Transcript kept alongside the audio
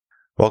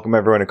Welcome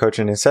everyone to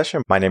Coaching in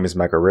Session. My name is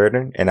Michael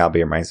Reardon and I'll be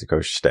your mindset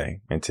coach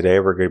today. And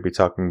today we're going to be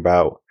talking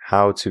about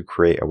how to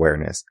create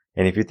awareness.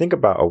 And if you think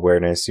about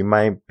awareness, you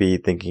might be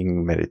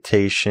thinking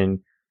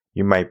meditation.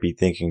 You might be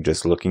thinking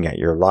just looking at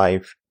your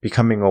life,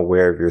 becoming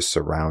aware of your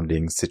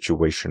surroundings,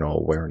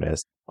 situational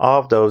awareness. All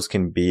of those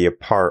can be a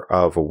part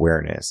of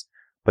awareness.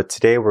 But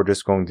today we're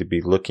just going to be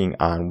looking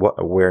on what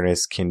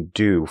awareness can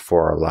do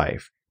for our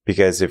life.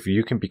 Because if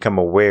you can become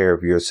aware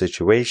of your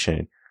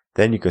situation,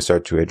 then you can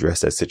start to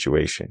address that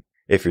situation.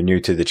 If you're new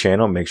to the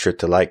channel, make sure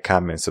to like,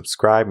 comment,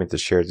 subscribe, and to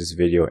share this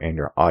video and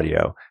your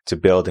audio to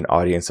build an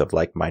audience of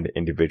like-minded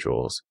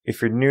individuals. If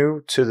you're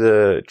new to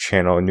the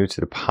channel, new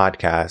to the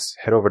podcast,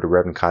 head over to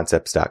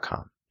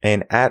revenconcepts.com.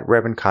 And at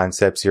Reven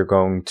Concepts, you're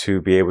going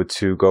to be able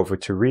to go over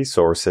to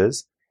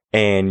resources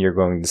and you're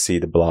going to see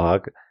the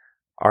blog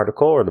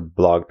article or the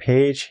blog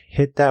page.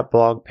 Hit that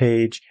blog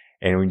page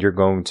and you're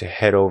going to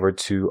head over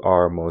to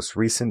our most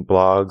recent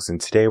blogs.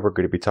 And today we're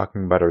going to be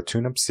talking about our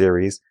tune-up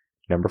series,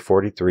 number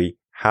 43.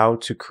 How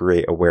to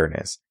create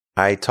awareness.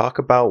 I talk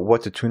about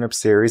what the tune-up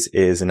series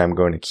is, and I'm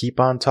going to keep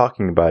on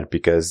talking about it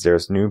because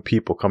there's new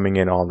people coming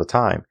in all the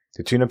time.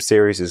 The tune-up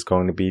series is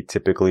going to be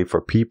typically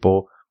for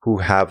people who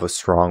have a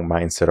strong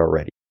mindset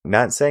already.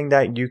 Not saying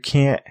that you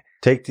can't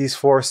take these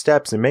 4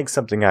 steps and make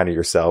something out of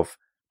yourself,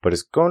 but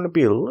it's going to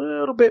be a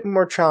little bit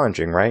more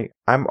challenging, right?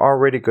 I'm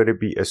already going to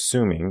be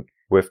assuming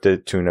with the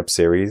tune-up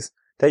series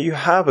that you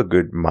have a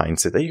good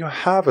mindset, that you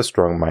have a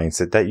strong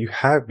mindset, that you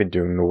have been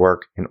doing the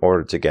work in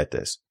order to get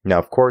this. Now,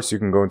 of course, you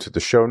can go into the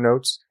show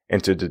notes,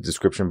 into the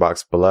description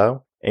box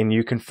below, and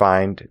you can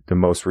find the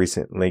most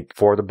recent link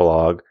for the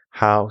blog,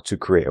 How to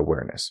Create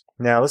Awareness.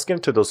 Now, let's get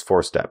into those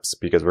 4 steps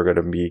because we're going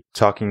to be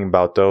talking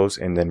about those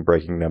and then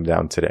breaking them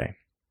down today.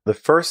 The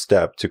first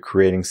step to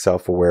creating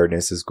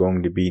self-awareness is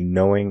going to be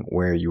knowing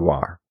where you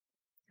are.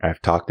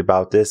 I've talked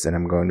about this and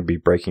I'm going to be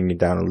breaking it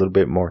down a little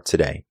bit more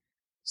today.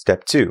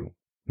 Step 2.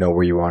 Know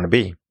where you want to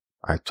be.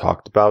 I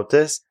talked about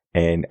this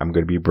and I'm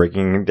going to be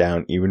breaking it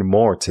down even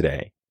more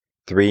today.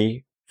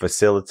 3,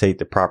 facilitate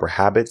the proper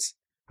habits.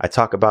 I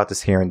talk about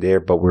this here and there,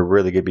 but we're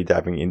really going to be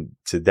diving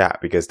into that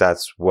because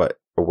that's what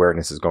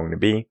awareness is going to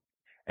be.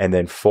 And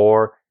then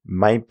 4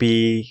 might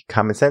be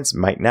common sense,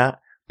 might not,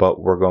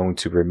 but we're going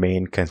to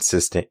remain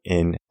consistent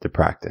in the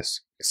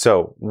practice.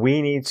 So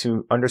we need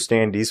to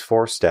understand these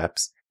 4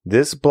 steps.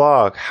 This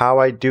blog, how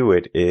I do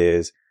it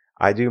is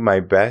I do my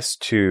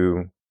best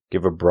to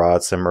give a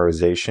broad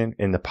summarization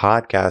in the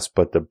podcast,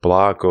 but the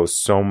blog goes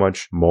so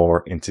much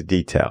more into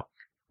detail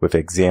with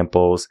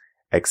examples,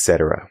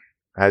 etc.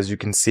 As you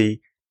can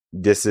see,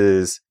 this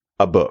is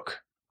a book,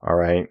 all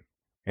right?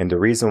 And the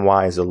reason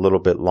why it's a little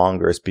bit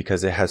longer is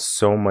because it has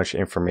so much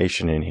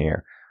information in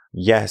here.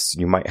 Yes,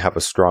 you might have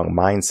a strong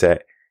mindset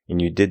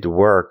and you did the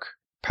work,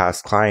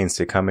 past clients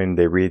to come in,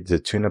 they read the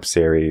tune-up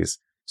series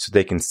so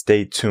they can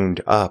stay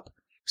tuned up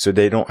so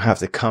they don't have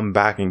to come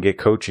back and get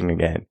coaching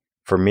again.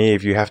 For me,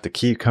 if you have to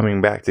keep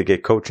coming back to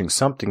get coaching,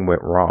 something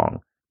went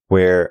wrong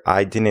where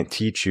I didn't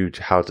teach you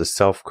how to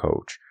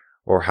self-coach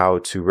or how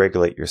to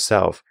regulate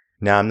yourself.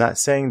 Now, I'm not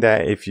saying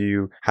that if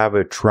you have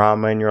a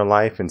trauma in your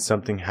life and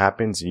something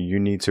happens and you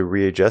need to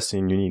readjust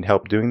and you need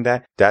help doing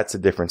that, that's a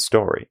different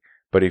story.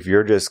 But if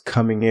you're just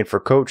coming in for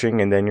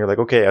coaching and then you're like,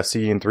 okay, I'll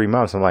see you in 3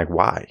 months. I'm like,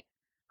 why?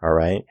 All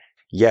right.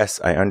 Yes,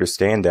 I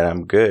understand that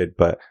I'm good,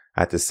 but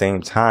at the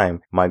same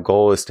time, my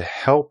goal is to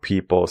help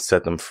people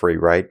set them free,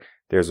 right?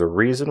 There's a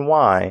reason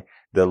why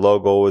the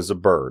logo is a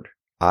bird.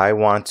 I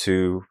want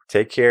to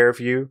take care of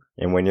you,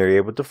 and when you're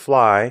able to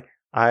fly,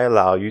 I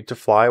allow you to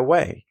fly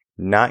away,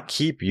 not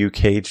keep you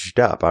caged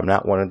up. I'm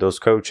not one of those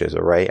coaches,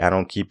 all right? I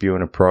don't keep you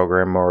in a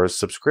program or a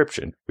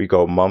subscription. We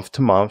go month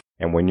to month,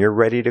 and when you're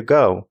ready to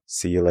go,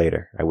 see you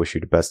later. I wish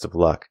you the best of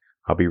luck.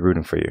 I'll be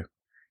rooting for you.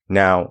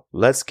 Now,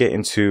 let's get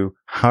into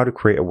how to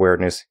create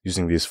awareness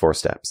using these 4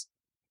 steps.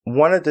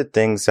 One of the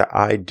things that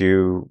I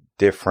do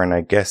different,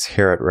 I guess,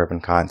 here at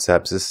Reven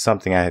Concepts, this is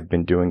something I have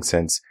been doing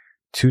since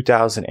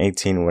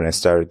 2018 when I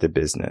started the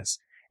business.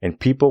 And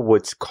people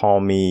would call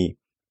me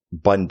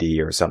Bundy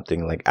or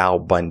something like Al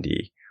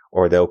Bundy,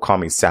 or they'll call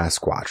me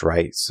Sasquatch,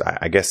 right? So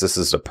I guess this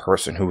is a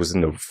person who was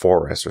in the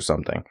forest or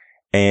something.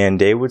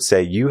 And they would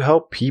say, you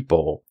help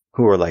people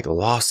who are like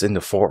lost in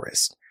the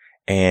forest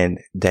and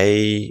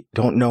they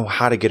don't know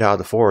how to get out of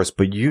the forest,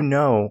 but you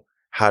know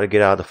how to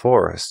get out of the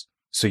forest.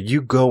 So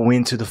you go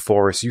into the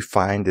forest, you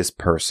find this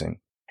person,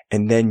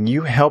 and then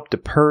you help the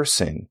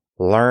person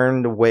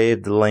learn the way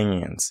of the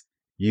lands.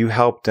 You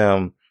help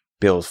them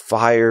build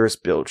fires,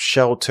 build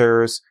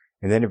shelters,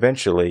 and then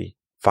eventually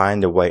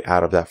find a way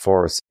out of that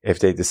forest if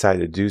they decide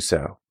to do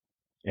so.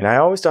 And I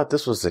always thought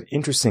this was an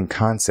interesting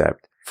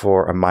concept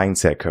for a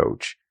mindset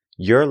coach.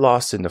 You're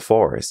lost in the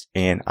forest,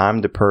 and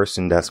I'm the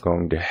person that's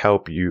going to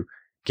help you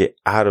get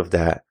out of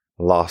that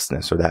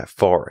lostness or that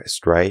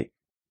forest, right?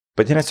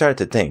 But then I started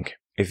to think,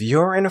 if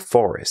you're in a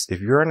forest, if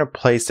you're in a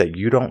place that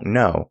you don't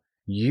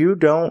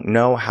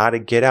know how to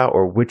get out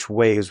or which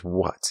way is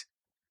what.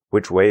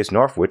 Which way is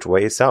north, which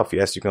way is south.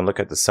 Yes, you can look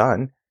at the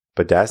sun,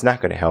 but that's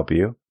not going to help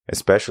you,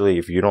 especially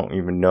if you don't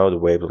even know the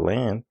way of the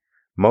land.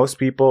 Most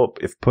people,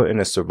 if put in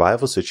a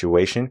survival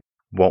situation,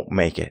 won't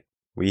make it.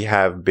 We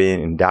have been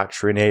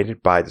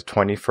indoctrinated by the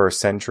 21st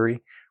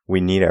century.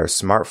 We need our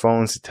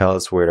smartphones to tell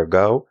us where to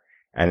go.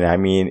 And I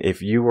mean,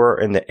 if you were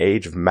in the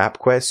age of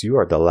MapQuest, you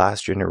are the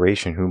last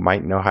generation who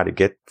might know how to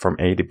get from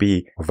A to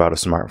B without a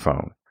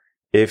smartphone.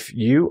 If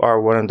you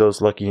are one of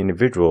those lucky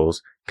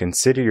individuals,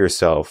 consider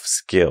yourself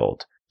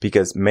skilled,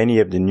 because many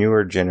of the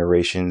newer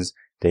generations,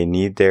 they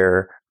need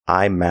their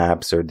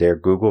iMaps or their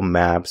Google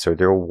Maps or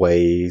their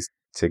Waze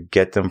to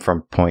get them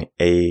from point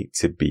A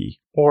to B.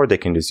 Or they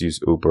can just use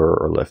Uber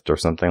or Lyft or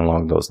something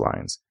along those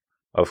lines.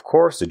 Of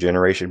course, the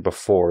generation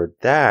before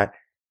that,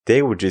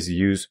 they would just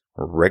use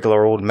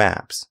regular old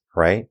maps,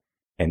 right?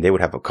 And they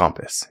would have a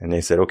compass. And they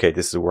said, okay,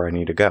 this is where I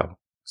need to go.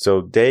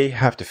 So they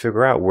have to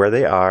figure out where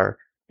they are,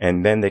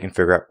 and then they can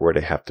figure out where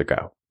they have to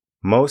go.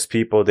 Most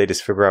people, they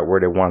just figure out where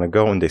they want to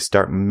go and they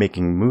start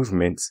making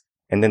movements,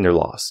 and then they're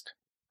lost.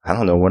 I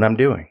don't know what I'm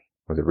doing.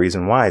 Well, the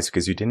reason why is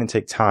because you didn't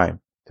take time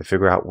to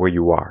figure out where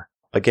you are.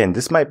 Again,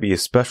 this might be a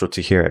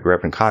specialty here at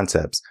Reverend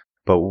Concepts,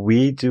 but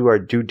we do our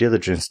due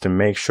diligence to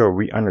make sure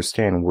we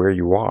understand where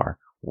you are.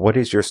 What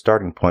is your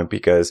starting point?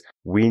 Because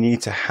we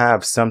need to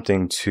have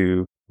something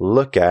to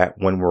look at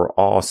when we're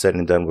all said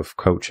and done with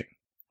coaching.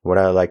 What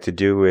I like to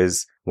do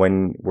is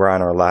when we're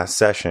on our last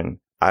session,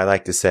 I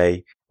like to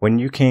say, when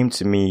you came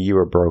to me, you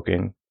were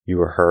broken, you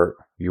were hurt,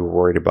 you were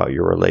worried about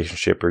your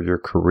relationship or your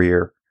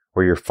career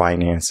or your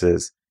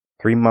finances.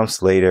 3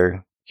 months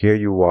later, here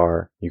you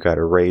are, you got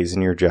a raise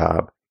in your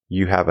job,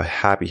 you have a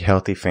happy,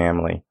 healthy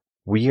family.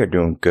 We are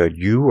doing good.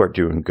 You are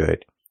doing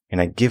good. And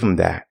I give them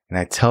that and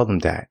I tell them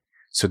that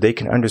so they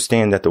can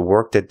understand that the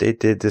work that they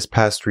did this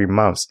past 3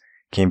 months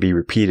can be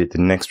repeated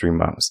the next 3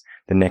 months,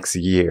 the next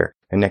year,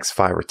 the next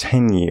 5 or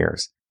 10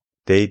 years.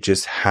 They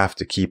just have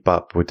to keep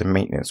up with the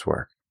maintenance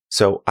work.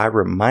 So I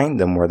remind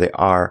them where they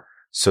are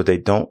so they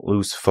don't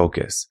lose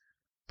focus.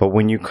 But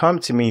when you come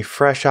to me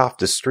fresh off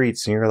the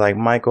streets and you're like,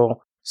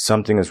 Michael,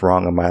 something is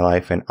wrong in my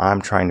life and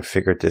I'm trying to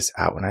figure this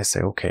out. And I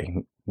say, okay,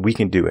 we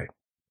can do it.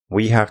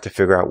 We have to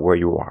figure out where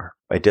you are.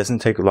 It doesn't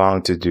take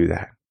long to do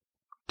that.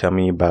 Tell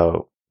me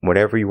about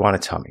whatever you want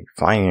to tell me.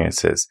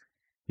 Finances,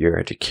 your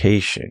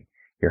education,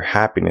 your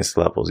happiness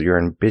levels, your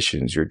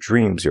ambitions, your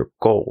dreams, your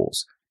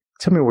goals.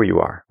 Tell me where you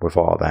are with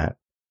all that.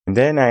 And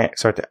then I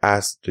start to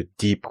ask the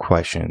deep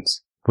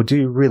questions. Well, do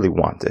you really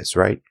want this,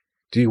 right?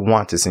 Do you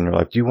want this in your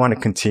life? Do you want to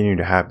continue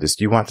to have this?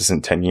 Do you want this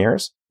in 10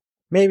 years?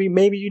 Maybe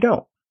you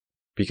don't.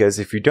 Because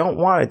if you don't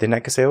want it, then I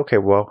can say, okay,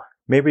 well,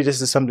 maybe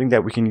this is something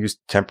that we can use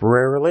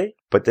temporarily,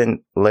 but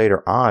then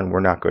later on,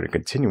 we're not going to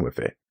continue with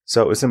it.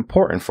 So it's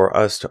important for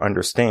us to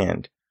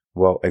understand,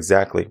 well,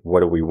 exactly what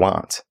do we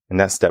want? And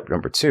that's step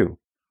number 2.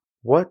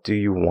 What do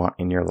you want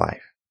in your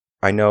life?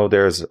 I know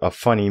there's a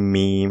funny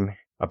meme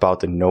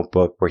about the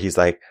Notebook where he's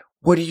like,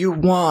 what do you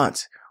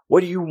want?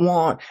 What do you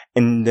want?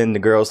 And then the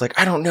girl's like,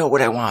 I don't know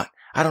what I want.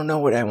 I don't know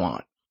what I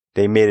want.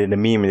 They made it a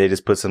meme and they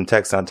just put some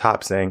text on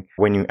top saying,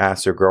 when you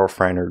ask your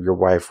girlfriend or your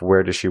wife,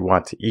 where does she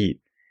want to eat?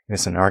 And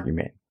it's an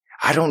argument.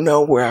 I don't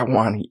know where I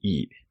want to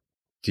eat.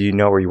 Do you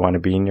know where you want to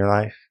be in your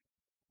life?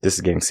 This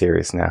is getting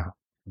serious now.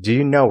 Do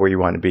you know where you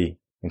want to be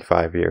in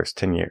 5 years,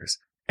 10 years?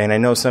 And I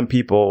know some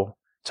people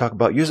talk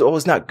about, oh,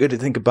 it's not good to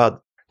think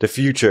about the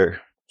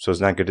future. So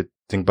it's not good to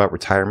think about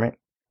retirement.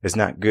 It's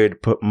not good to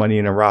put money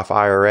in a Roth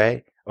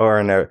IRA or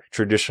in a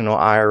traditional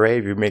IRA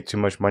if you make too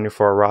much money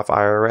for a Roth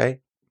IRA.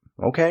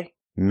 Okay.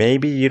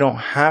 Maybe you don't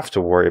have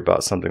to worry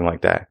about something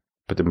like that,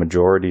 but the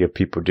majority of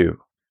people do.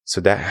 So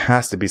that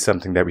has to be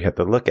something that we have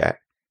to look at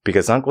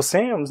because Uncle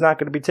Sam's not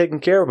going to be taking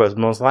care of us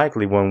most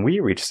likely when we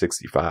reach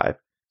 65.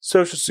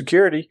 Social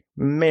Security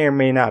may or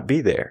may not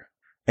be there.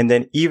 And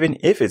then even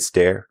if it's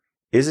there,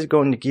 is it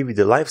going to give you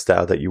the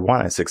lifestyle that you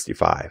want at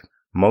 65?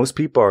 Most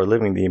people are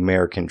living the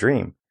American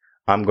dream.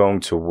 I'm going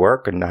to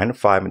work a 9 to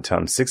 5 until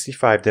I'm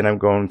 65, then I'm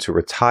going to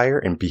retire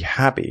and be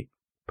happy.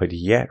 But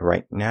yet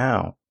right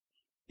now,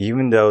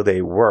 even though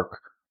they work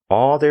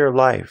all their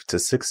life to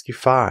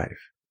 65,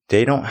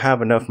 they don't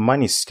have enough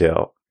money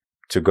still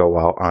to go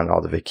out on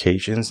all the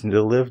vacations and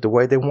to live the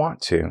way they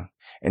want to.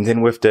 And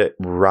then with the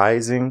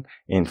rising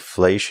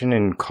inflation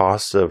and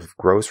costs of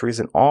groceries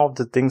and all of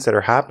the things that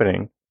are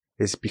happening,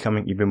 it's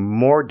becoming even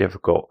more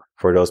difficult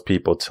for those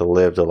people to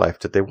live the life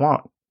that they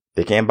want.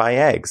 They can't buy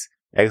eggs.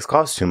 Eggs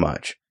cost too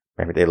much.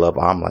 Maybe they love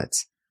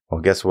omelets.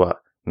 Well, guess what?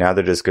 Now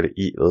they're just going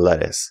to eat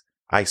lettuce.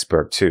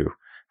 Iceberg, too,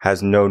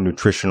 has no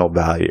nutritional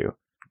value.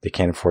 They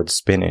can't afford the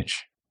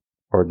spinach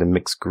or the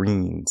mixed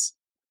greens.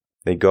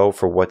 They go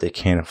for what they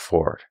can't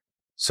afford.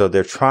 So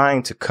they're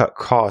trying to cut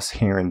costs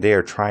here and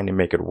there, trying to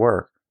make it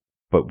work.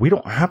 But we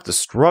don't have to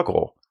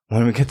struggle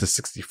when we get to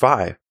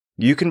 65.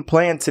 You can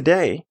plan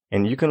today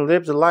and you can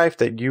live the life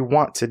that you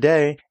want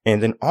today.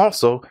 And then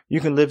also you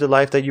can live the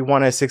life that you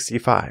want at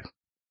 65.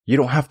 You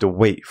don't have to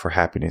wait for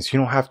happiness. You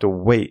don't have to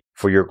wait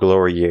for your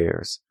glory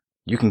years.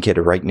 You can get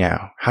it right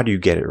now. How do you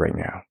get it right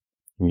now?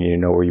 You need to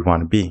know where you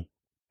want to be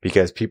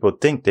because people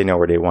think they know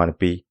where they want to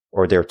be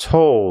or they're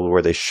told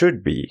where they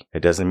should be.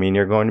 It doesn't mean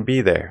you're going to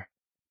be there.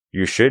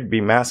 You should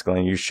be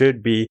masculine. You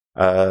should be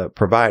a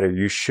provider.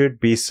 You should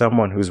be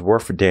someone who's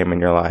worth a damn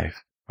in your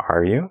life.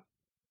 Are you?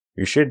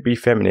 You should be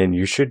feminine.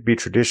 You should be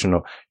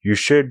traditional. You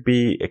should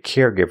be a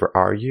caregiver.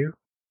 Are you?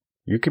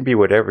 You can be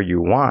whatever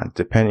you want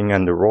depending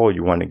on the role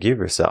you want to give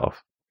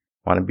yourself.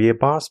 Want to be a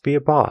boss? Be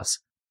a boss.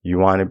 You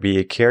want to be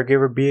a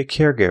caregiver? Be a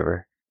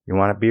caregiver. You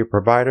want to be a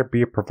provider?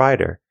 Be a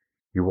provider.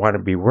 You want to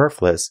be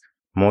worthless?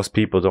 Most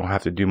people don't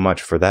have to do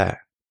much for that.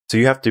 So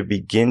you have to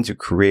begin to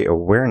create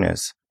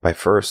awareness by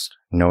first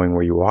knowing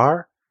where you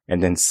are,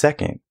 and then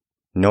second,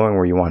 knowing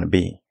where you want to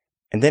be.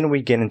 And then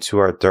we get into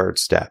our third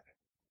step.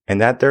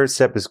 And that third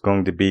step is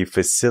going to be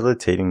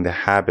facilitating the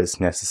habits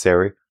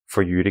necessary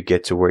for you to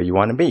get to where you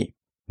want to be.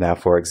 Now,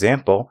 for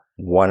example,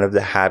 one of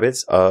the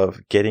habits of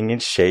getting in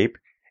shape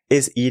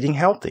is eating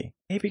healthy.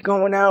 Maybe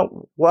going out,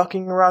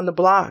 walking around the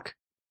block,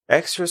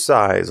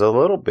 exercise a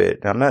little bit.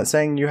 I'm not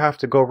saying you have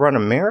to go run a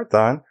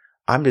marathon.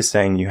 I'm just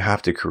saying you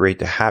have to create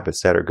the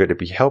habits that are going to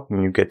be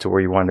helping you get to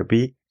where you want to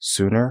be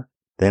sooner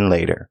than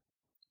later.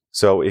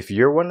 So if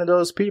you're one of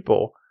those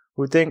people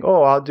who think,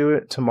 oh, I'll do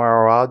it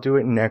tomorrow, I'll do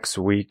it next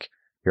week,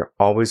 you're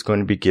always going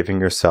to be giving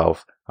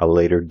yourself a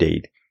later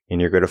date. And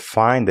you're going to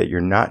find that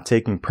you're not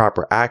taking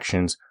proper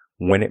actions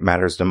when it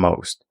matters the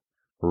most,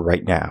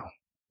 right now.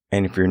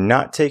 And if you're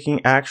not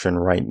taking action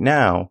right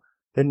now,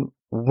 then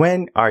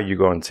when are you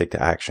going to take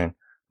the action?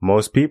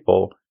 Most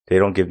people, they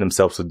don't give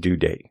themselves a due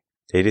date.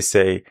 They just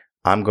say,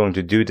 I'm going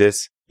to do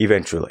this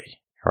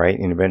eventually, right?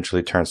 And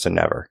eventually turns to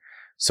never.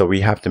 So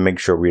we have to make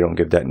sure we don't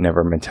give that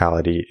never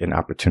mentality an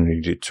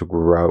opportunity to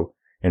grow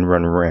and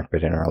run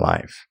rampant in our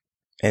life.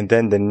 And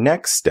then the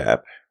next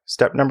step,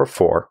 step number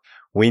 4,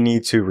 we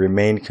need to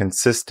remain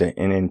consistent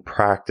and in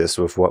practice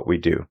with what we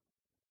do.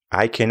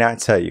 I cannot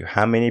tell you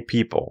how many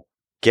people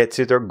get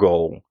to their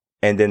goal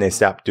and then they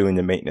stop doing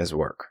the maintenance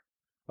work.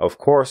 Of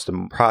course,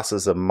 the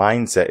process of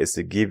mindset is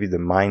to give you the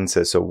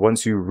mindset. So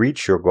once you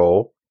reach your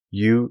goal,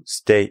 you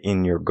stay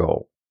in your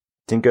goal.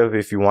 Think of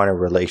if you want a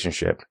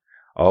relationship.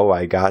 Oh,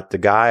 I got the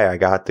guy, I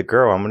got the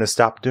girl. I'm going to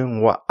stop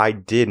doing what I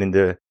did in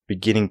the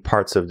beginning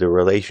parts of the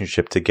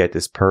relationship to get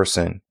this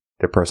person,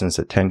 the person's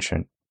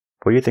attention.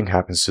 What do you think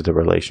happens to the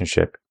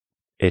relationship?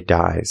 It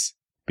dies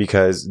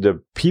because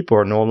the people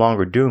are no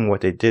longer doing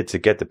what they did to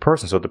get the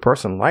person. So the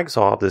person likes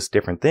all these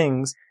different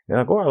things. They're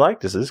like, oh, I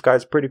like this. This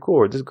guy's pretty cool.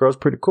 Or this girl's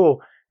pretty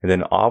cool. And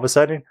then all of a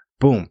sudden,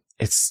 boom,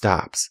 it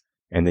stops.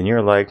 And then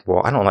you're like,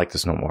 well, I don't like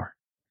this no more.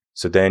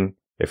 So then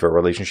if a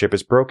relationship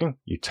is broken,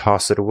 you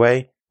toss it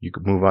away. You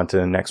can move on to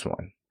the next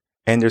one.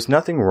 And there's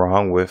nothing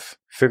wrong with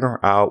figuring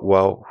out,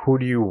 well, who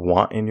do you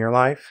want in your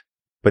life?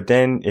 But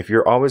then if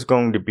you're always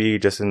going to be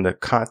just in the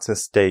constant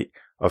state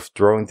of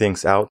throwing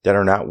things out that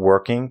are not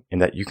working and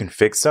that you can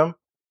fix them,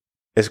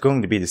 it's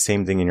going to be the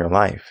same thing in your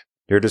life.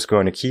 You're just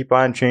going to keep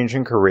on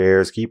changing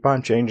careers, keep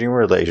on changing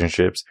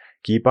relationships,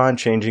 keep on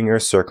changing your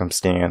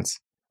circumstance,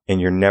 and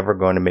you're never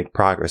going to make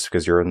progress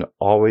because you're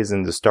always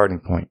in the starting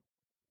point.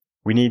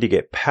 We need to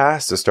get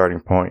past the starting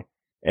point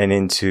and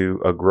into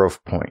a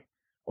growth point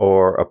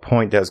or a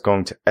point that's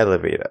going to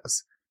elevate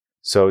us.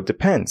 So it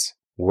depends.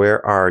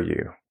 Where are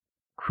you?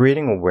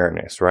 Creating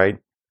awareness, right?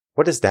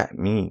 What does that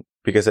mean?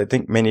 Because I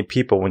think many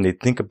people, when they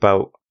think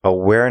about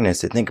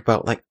awareness, they think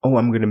about like, oh,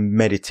 I'm going to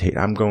meditate.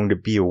 I'm going to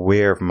be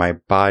aware of my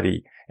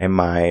body and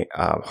my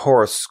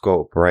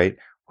horoscope, right?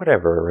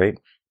 Whatever, right?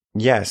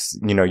 Yes,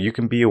 you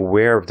can be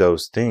aware of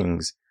those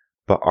things,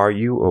 but are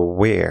you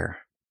aware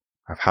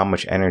of how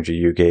much energy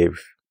you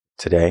gave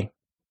today,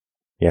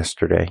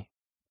 yesterday,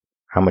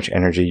 how much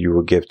energy you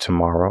will give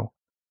tomorrow?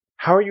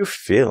 How are you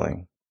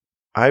feeling?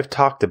 I've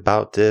talked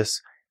about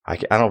this. I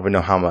don't even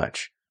know how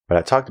much, but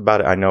I talked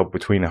about it, I know,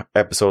 between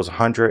episodes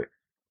 100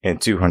 and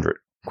 200,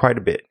 quite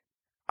a bit.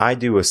 I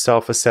do a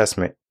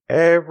self-assessment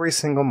every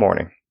single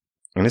morning,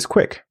 and it's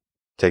quick.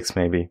 It takes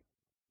maybe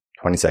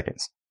 20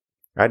 seconds.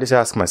 I just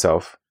ask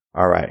myself,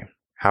 all right,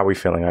 how are we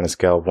feeling on a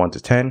scale of 1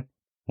 to 10,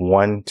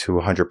 1 to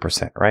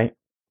 100%, right?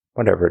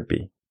 Whatever it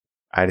be.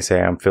 I just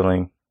say I'm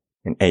feeling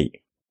an 8.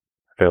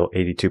 I feel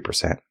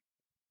 82%.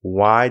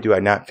 Why do I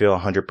not feel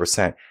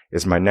 100%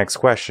 is my next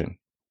question.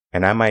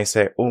 And I might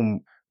say, oh,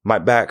 my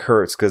back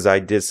hurts because I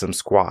did some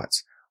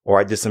squats,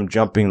 or I did some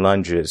jumping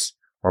lunges,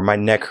 or my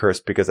neck hurts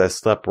because I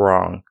slept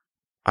wrong.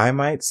 I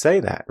might say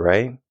that,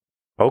 right?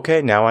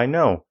 Okay, now I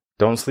know.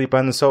 Don't sleep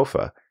on the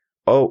sofa.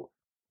 Oh,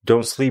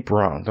 don't sleep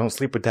wrong. Don't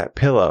sleep with that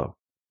pillow.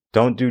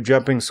 Don't do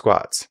jumping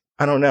squats.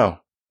 I don't know.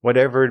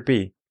 Whatever it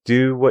be,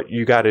 do what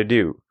you got to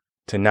do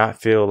to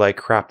not feel like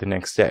crap the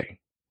next day.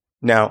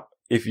 Now,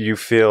 if you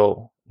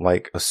feel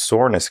like a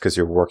soreness because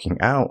you're working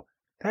out,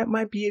 that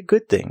might be a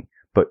good thing.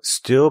 But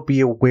still be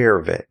aware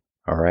of it,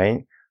 all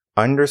right?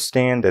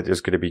 Understand that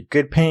there's going to be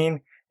good pain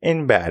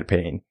and bad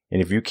pain.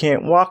 And if you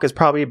can't walk, it's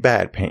probably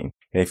bad pain.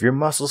 And if your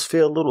muscles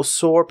feel a little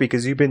sore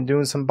because you've been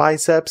doing some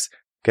biceps,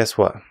 guess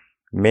what?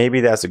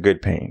 Maybe that's a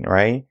good pain,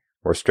 right?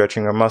 We're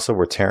stretching our muscle,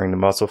 we're tearing the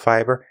muscle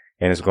fiber,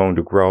 and it's going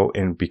to grow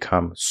and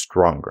become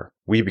stronger.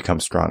 We become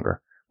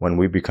stronger. When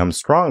we become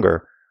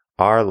stronger,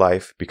 our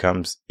life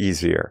becomes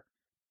easier.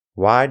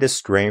 Why does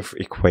strength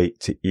equate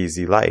to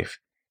easy life?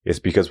 It's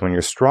because when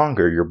you're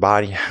stronger, your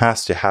body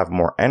has to have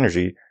more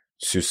energy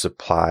to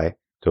supply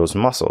those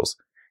muscles.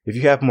 If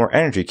you have more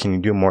energy, can you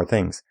do more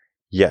things?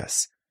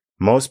 Yes.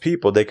 Most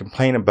people, they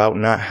complain about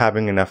not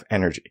having enough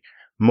energy.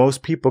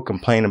 Most people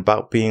complain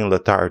about being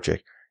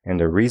lethargic. And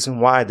the reason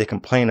why they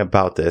complain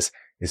about this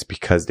is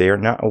because they are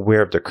not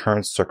aware of their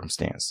current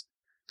circumstance.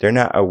 They're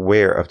not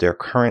aware of their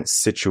current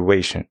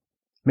situation.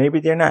 Maybe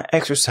they're not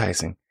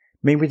exercising.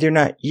 Maybe they're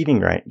not eating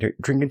right. They're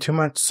drinking too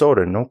much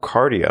soda, no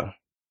cardio.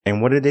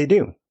 And what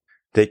do?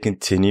 They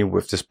continue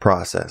with this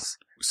process.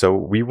 So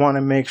we want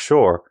to make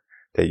sure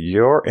that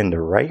you're in the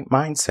right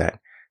mindset,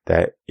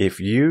 that if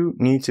you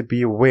need to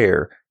be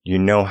aware, you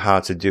know how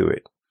to do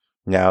it.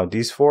 Now,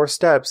 these 4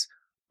 steps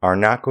are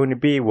not going to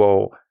be,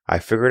 well, I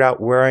figured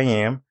out where I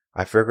am.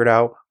 I figured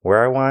out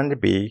where I wanted to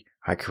be.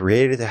 I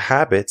created the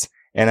habits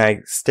and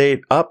I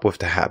stayed up with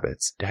the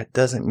habits. That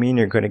doesn't mean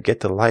you're going to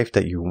get the life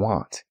that you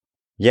want.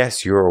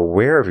 Yes, you're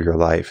aware of your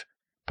life,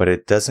 but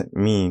it doesn't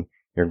mean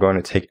you're going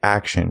to take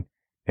action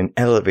and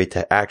elevate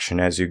that action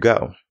as you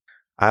go.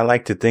 I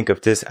like to think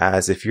of this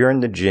as if you're in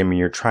the gym and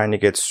you're trying to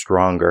get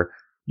stronger,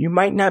 you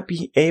might not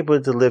be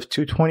able to lift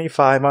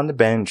 225 on the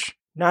bench.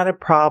 Not a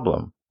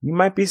problem. You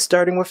might be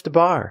starting with the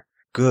bar.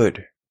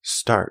 Good.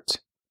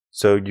 Start.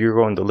 So you're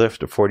going to lift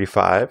to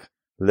 45.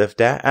 Lift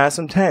that. Add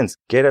some 10s.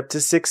 Get up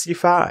to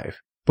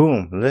 65.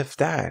 Boom. Lift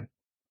that.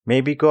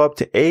 Maybe go up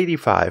to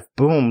 85.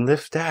 Boom.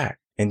 Lift that.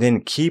 And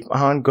then keep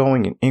on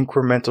going in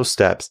incremental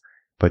steps,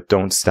 but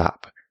don't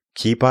stop.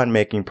 Keep on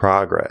making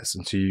progress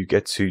until you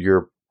get to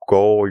your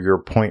goal or your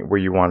point where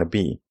you want to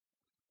be,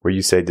 where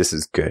you say, this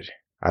is good.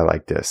 I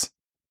like this.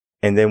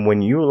 And then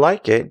when you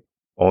like it,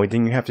 only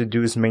thing you have to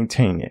do is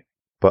maintain it.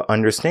 But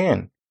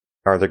understand,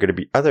 are there going to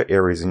be other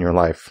areas in your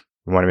life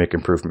you want to make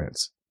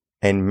improvements?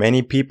 And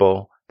many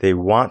people, they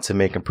want to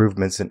make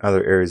improvements in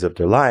other areas of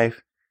their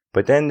life,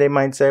 but then they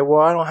might say,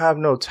 well, I don't have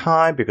no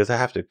time because I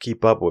have to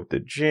keep up with the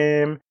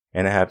gym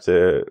and I have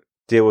to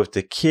deal with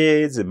the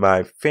kids and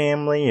my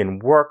family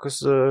and work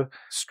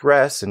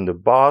stress and the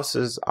boss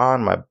is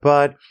on my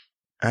butt.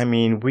 I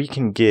mean, we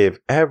can give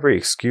every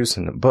excuse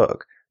in the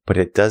book, but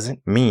it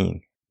doesn't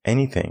mean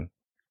anything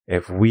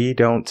if we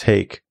don't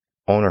take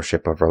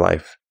ownership of our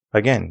life.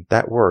 Again,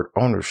 that word,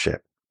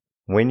 ownership.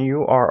 When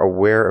you are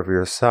aware of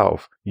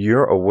yourself,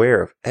 you're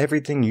aware of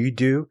everything you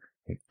do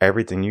and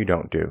everything you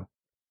don't do.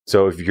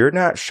 So if you're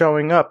not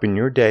showing up in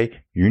your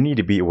day, you need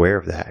to be aware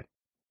of that.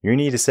 You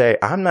need to say,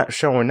 I'm not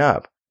showing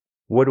up.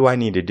 What do I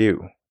need to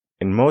do?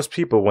 And most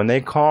people, when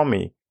they call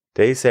me,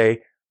 they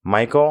say,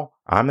 Michael,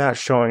 I'm not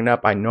showing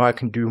up. I know I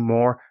can do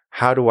more.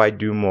 How do I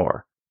do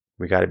more?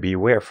 We got to be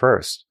aware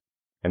first.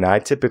 And I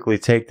typically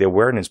take the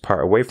awareness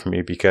part away from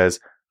you because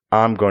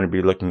I'm going to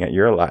be looking at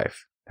your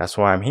life. That's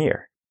why I'm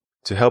here,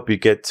 to help you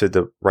get to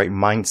the right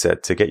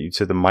mindset, to get you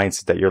to the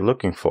mindset that you're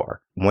looking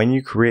for. When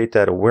you create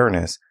that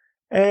awareness,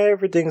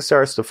 everything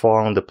starts to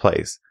fall into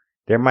place.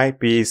 There might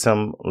be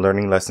some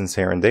learning lessons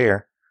here and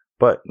there,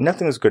 but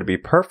nothing is going to be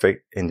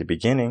perfect in the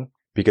beginning,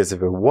 because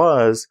if it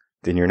was,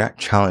 then you're not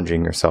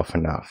challenging yourself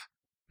enough.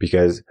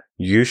 Because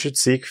you should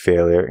seek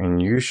failure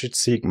and you should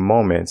seek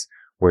moments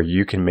where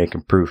you can make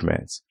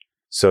improvements.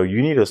 So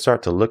you need to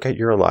start to look at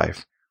your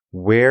life.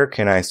 Where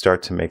can I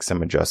start to make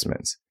some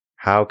adjustments?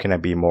 How can I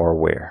be more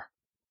aware?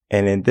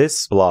 And in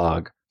this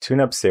blog,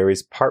 Tune-Up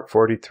Series Part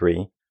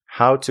 43,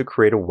 How to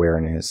Create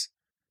Awareness,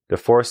 the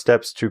 4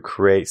 steps to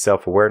create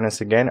self-awareness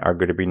again are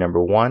going to be: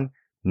 number 1,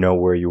 know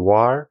where you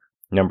are.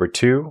 Number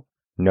 2,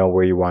 know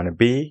where you want to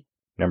be.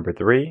 Number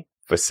 3,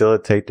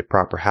 facilitate the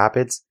proper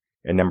habits.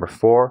 And number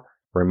 4,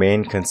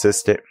 remain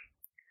consistent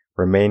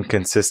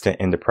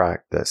in the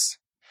practice.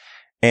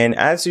 And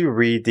as you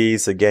read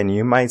these, again,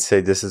 you might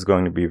say this is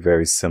going to be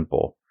very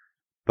simple,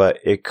 but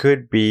it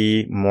could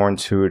be more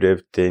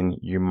intuitive than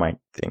you might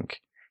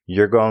think.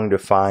 You're going to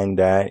find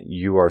that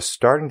you are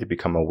starting to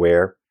become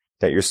aware,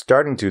 that you're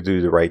starting to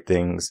do the right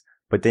things,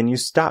 but then you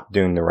stop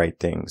doing the right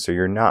things. So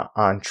you're not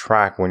on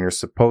track when you're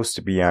supposed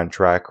to be on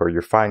track, or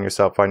you're finding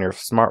yourself on your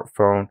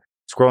smartphone,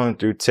 scrolling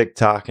through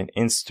TikTok and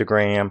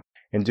Instagram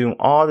and doing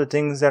all the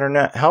things that are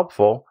not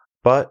helpful,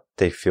 but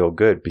they feel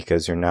good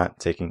because you're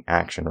not taking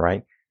action,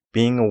 right?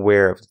 Being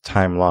aware of the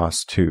time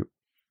lost too.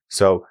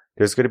 So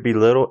there's going to be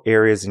little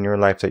areas in your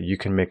life that you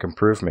can make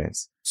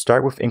improvements.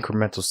 Start with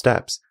incremental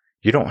steps.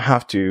 You don't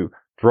have to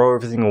throw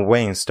everything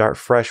away and start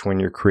fresh when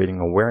you're creating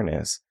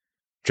awareness.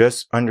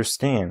 Just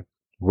understand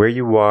where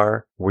you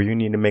are, where you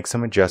need to make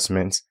some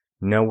adjustments,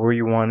 know where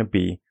you want to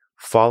be,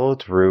 follow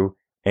through,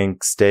 and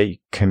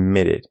stay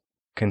committed.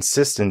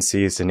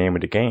 Consistency is the name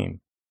of the game.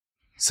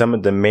 Some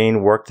of the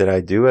main work that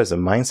I do as a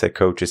mindset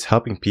coach is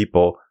helping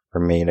people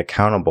remain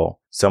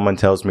accountable. Someone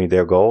tells me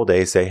their goal,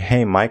 they say,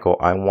 hey, Michael,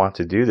 I want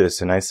to do this.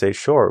 And I say,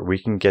 sure, we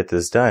can get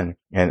this done.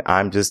 And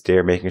I'm just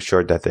there making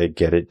sure that they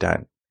get it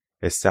done.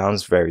 It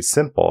sounds very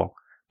simple,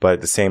 but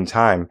at the same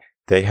time,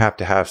 they have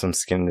to have some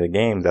skin in the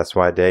game. That's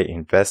why they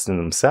invest in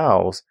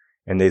themselves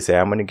and they say,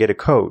 I'm going to get a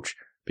coach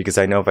because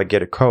I know if I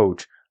get a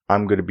coach,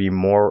 I'm going to be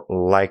more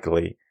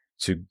likely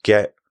to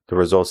get the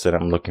results that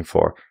I'm looking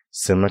for.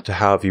 Similar to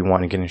how if you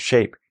want to get in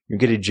shape, you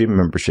get a gym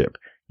membership.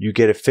 you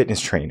get a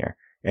fitness trainer,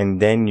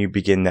 and then you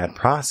begin that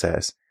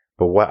process.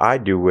 But what I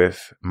do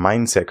with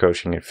mindset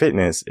coaching and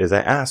fitness is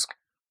I ask,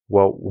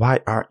 well,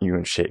 why aren't you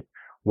in shape?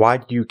 Why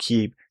do you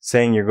keep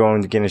saying you're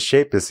going to get in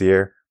shape this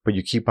year, but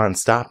you keep on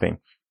stopping?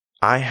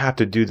 I have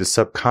to do the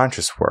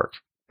subconscious work.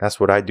 That's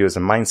what I do as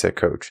a mindset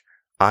coach.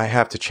 I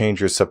have to change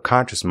your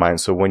subconscious mind.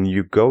 So when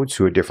you go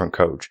to a different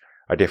coach,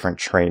 a different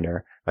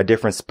trainer, a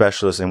different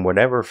specialist in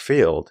whatever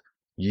field,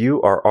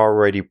 you are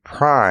already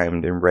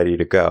primed and ready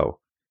to go.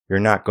 You're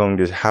not going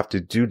to have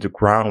to do the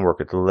groundwork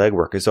or the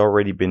legwork. It's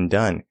already been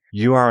done.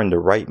 You are in the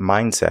right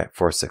mindset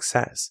for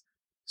success.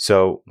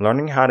 So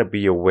learning how to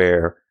be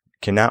aware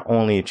can not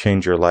only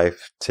change your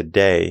life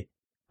today,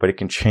 but it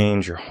can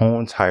change your whole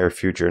entire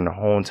future and the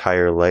whole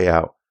entire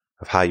layout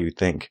of how you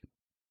think.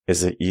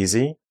 Is it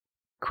easy?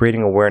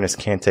 Creating awareness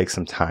can take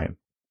some time.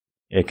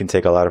 It can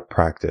take a lot of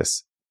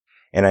practice.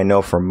 And I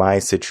know for my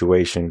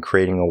situation,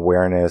 creating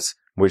awareness,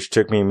 which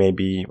took me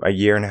maybe a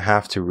year and a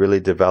half to really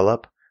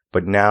develop,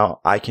 but now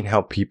I can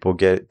help people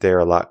get there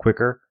a lot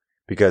quicker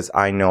because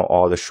I know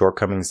all the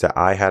shortcomings that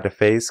I had to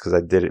face because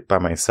I did it by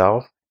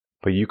myself.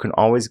 But you can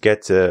always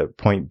get to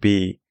point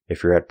B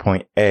if you're at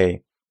point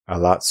A a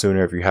lot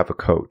sooner if you have a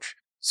coach.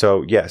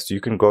 So yes, you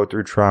can go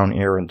through trial and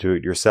error and do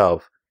it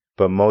yourself.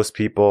 But most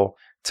people,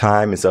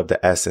 time is of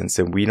the essence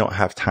and we don't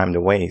have time to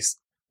waste.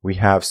 We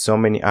have so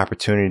many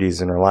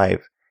opportunities in our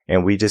life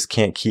and we just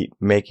can't keep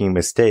making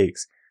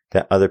mistakes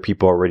that other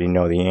people already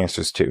know the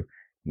answers to.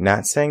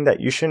 Not saying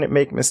that you shouldn't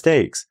make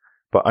mistakes,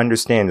 but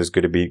understand there's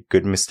going to be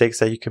good mistakes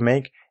that you can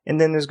make and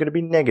then there's going to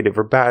be negative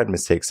or bad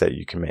mistakes that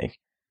you can make.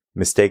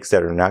 Mistakes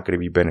that are not going to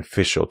be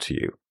beneficial to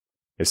you.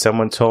 If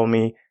someone told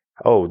me,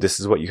 oh, this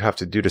is what you have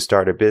to do to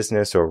start a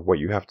business or what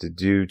you have to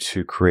do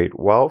to create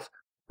wealth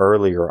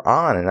earlier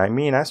on. And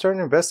I started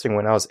investing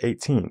when I was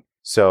 18.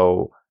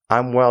 So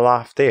I'm well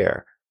off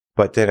there.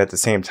 But then at the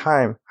same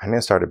time, I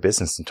didn't start a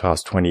business until I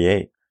was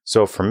 28.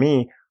 So for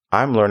me,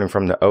 I'm learning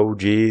from the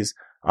OGs.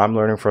 I'm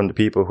learning from the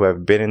people who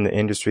have been in the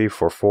industry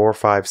for 4,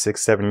 5,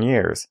 6, 7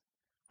 years.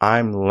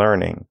 I'm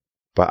learning,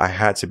 but I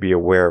had to be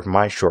aware of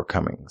my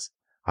shortcomings.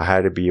 I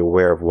had to be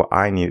aware of what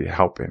I needed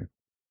help in.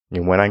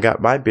 And when I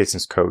got my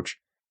business coach,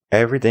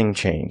 everything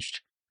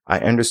changed. I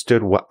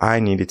understood what I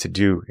needed to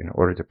do in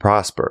order to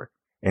prosper.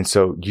 And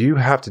so you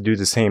have to do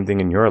the same thing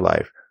in your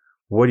life.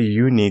 What do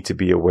you need to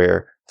be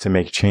aware to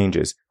make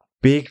changes,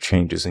 big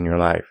changes in your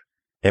life?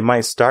 It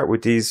might start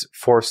with these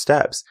 4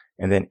 steps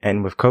and then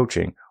end with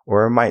coaching,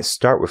 or it might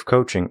start with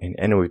coaching and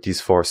end with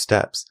these 4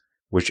 steps.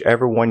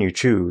 Whichever one you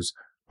choose,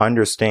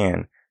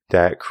 understand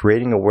that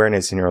creating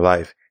awareness in your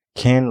life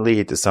can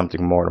lead to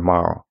something more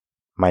tomorrow.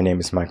 My name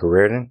is Michael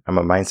Reardon. I'm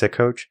a mindset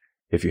coach.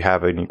 If you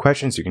have any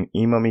questions, you can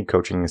email me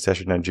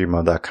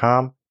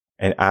coachinginsession@gmail.com.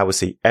 And I will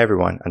see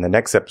everyone on the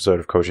next episode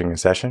of Coaching in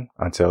Session.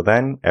 Until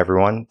then,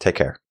 everyone, take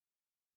care.